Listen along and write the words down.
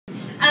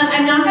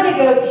I'm not going to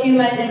go too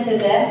much into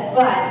this,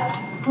 but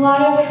a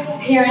lot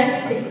of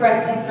parents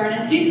express concern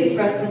and students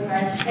express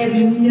concern. I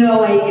have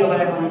no idea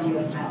what I want to do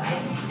with my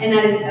life. And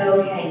that is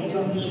okay. You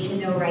don't need to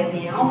know right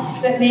now.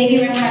 But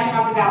maybe remember I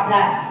talked about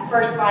that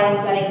first slide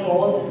in setting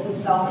goals is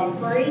some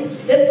self-inquiry.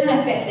 This kind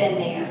of fits in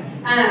there.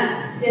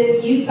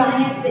 This U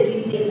Science that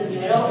you see in the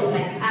middle is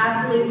my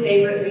absolute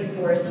favorite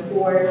resource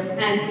for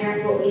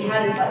parents. What we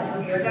had is like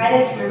career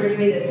guidance. Remember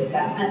doing those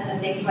assessments and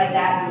things like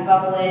that. You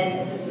bubble in and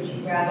it says, would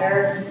you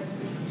rather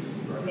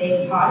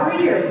make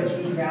pottery or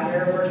would you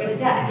rather work at a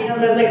desk? You know,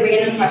 those like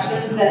random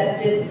questions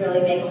that didn't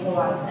really make a whole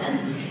lot of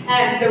sense.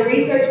 The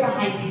research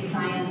behind U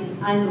Science is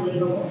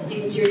unbelievable.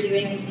 Students, you're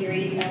doing a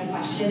series of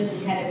questions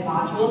and kind of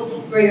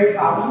modules where you're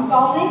problem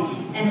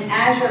solving, and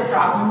as you're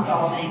problem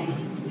solving,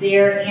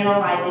 they're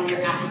analyzing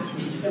your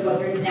aptitudes. So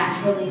what you're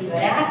naturally good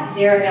at,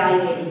 they're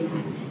evaluating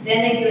that.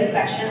 Then they do a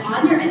section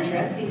on your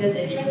interests, because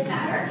interests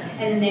matter,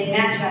 and then they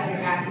match up your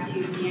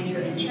aptitudes and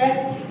your interests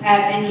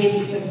and give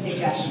you some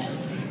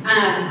suggestions.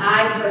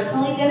 I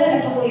personally did it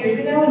a couple years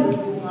ago and was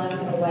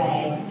blown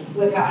away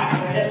with how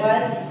accurate it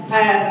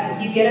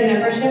was. You get a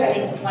membership, I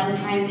think it's one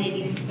time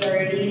maybe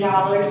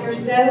 $30 or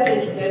so, but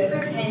it's good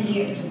for 10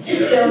 years.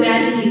 So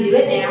imagine you do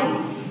it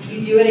now,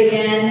 you do it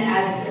again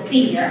as a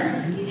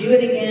senior, you do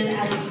it again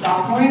as a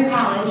sophomore in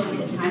college when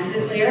it's time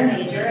to declare a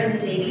major, and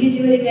then maybe you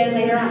do it again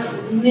later on.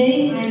 As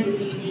many times as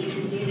you need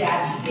to do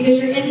that,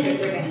 because your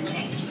interests are going to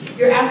change.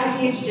 Your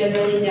aptitudes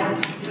generally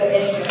don't, but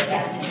interests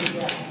definitely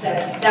will. So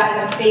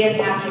that's a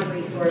fantastic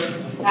resource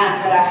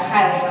that I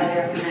highly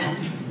recommend.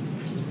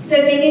 So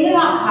thinking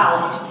about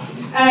college.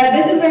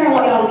 This is where I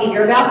want y'all to be.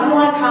 You're about to go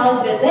on a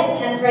college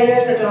visit. 10th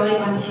graders are going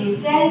on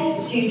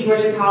Tuesday to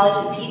Georgia College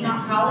and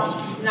Piedmont College.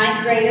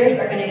 9th graders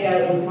are going to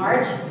go in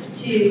March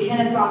to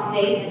Kennesaw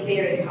State and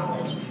Berry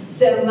College.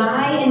 So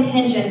my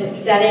intention with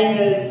setting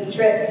those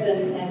trips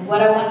and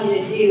what I want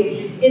you to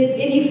do is,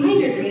 if you find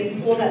your dream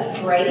school, that's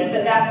great,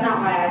 but that's not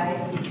why I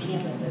picked these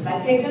campuses.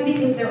 I picked them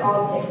because they're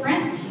all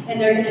different, and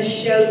they're going to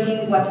show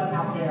you what's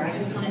out there. I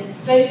just want to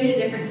expose you to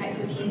different types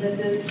of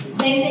campuses.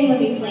 Same thing when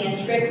we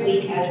plan trip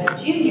week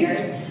as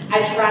juniors.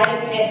 I try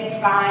to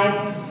pick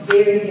 5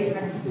 very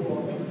different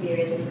schools in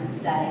very different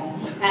settings.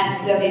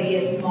 So maybe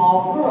a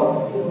small rural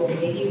school,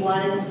 maybe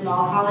one in a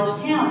small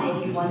college town,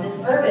 maybe one that's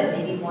urban,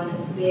 maybe one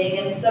that's big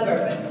and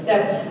suburban. So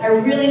I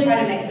really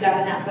try to mix it up,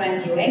 and that's what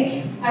I'm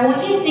doing. I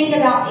want you to think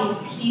about these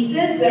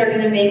pieces that are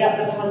going to make up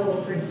the puzzle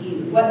for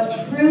you. What's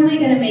truly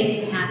going to make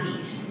you happy?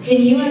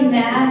 Can you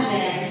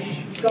imagine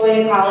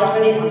going to college where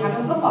they don't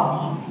have a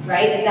football team,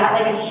 right? Is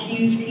that like a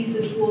huge piece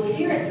of school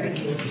spirit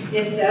for you?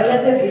 If so,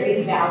 that's a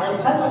very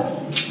valid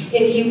puzzle piece.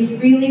 If you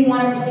really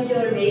want a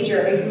particular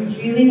major, or if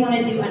you really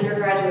want to do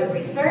undergraduate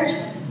research,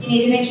 you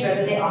need to make sure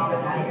that they offer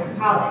that at your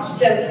college.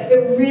 So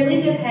it really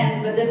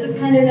depends, but this is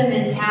kind of the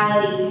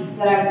mentality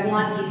that I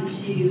want you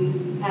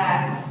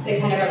to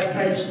kind of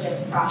approach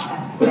this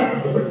process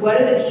with, is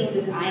what are the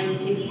pieces I need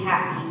to be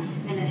happy,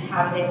 and then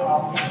how do they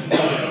all fit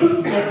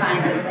together to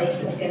find the place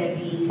that's going to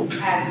be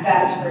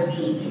best for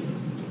me.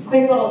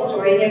 Quick little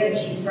story, there's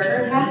a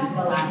cheeseburger test,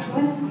 the last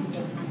one.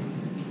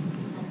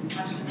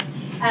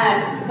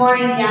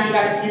 Maureen Downey,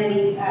 Dr.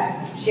 Kennedy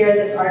shared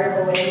this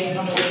article with me a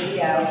couple weeks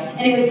ago,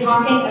 and it was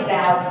talking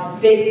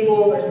about big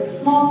school versus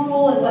small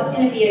school and what's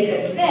going to be a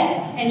good fit.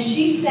 And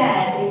she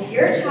said, if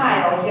your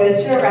child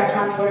goes to a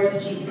restaurant and orders a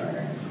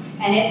cheeseburger,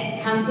 and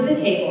it comes to the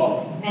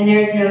table, and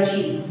there's no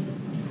cheese,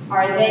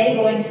 are they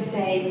going to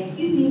say,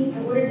 excuse me,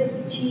 I ordered this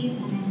with cheese,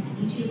 and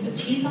I need you to put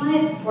cheese on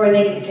it? Or are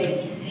they going to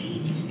say, you say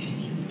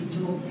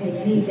anything, don't say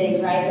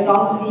anything, right? Because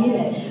I'll just eat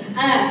it.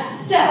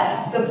 So,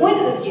 the point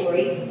of the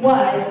story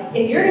was,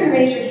 if you're going to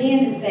raise your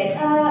hand and say,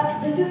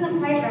 this isn't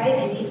quite right,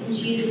 I need some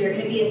cheese, if you're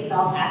going to be a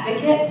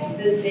self-advocate,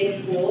 those big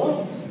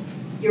schools,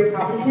 you're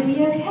probably going to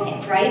be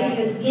okay, right?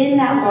 Because in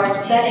that large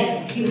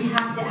setting, you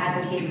have to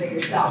advocate for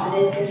yourself.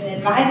 And if an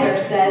advisor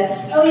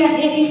says, oh yeah,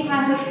 take these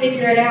classes,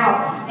 figure it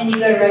out, and you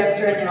go to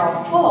register and they're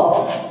all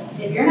full,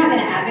 if you're not going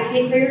to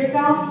advocate for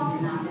yourself,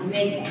 you're not going to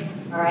make it.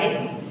 All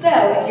right? So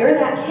if you're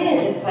that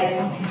kid that's like,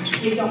 oh my gosh,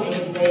 please don't make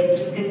me waste, I'm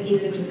just going to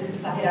eat it, I'm just going to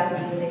suck it up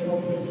and do what they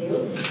told me to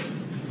do.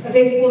 A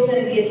big school is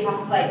going to be a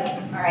tough place.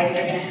 All right?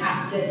 You're going to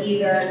have to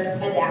either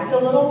adapt a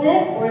little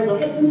bit or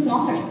look at some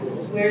smaller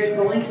schools where it's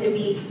going to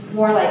be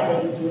more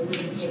likely you would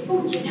just say,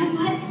 oh, you know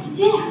what? You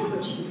did ask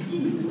for cheese,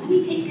 didn't you? Let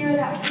me take care of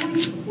that for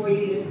you before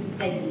you even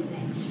say anything.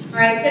 All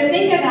right, so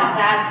think about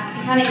that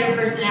and kind of your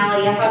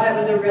personality. I thought that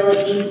was a really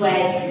neat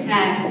way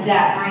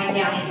that Maureen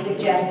Downey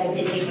suggested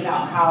thinking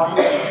about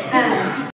college.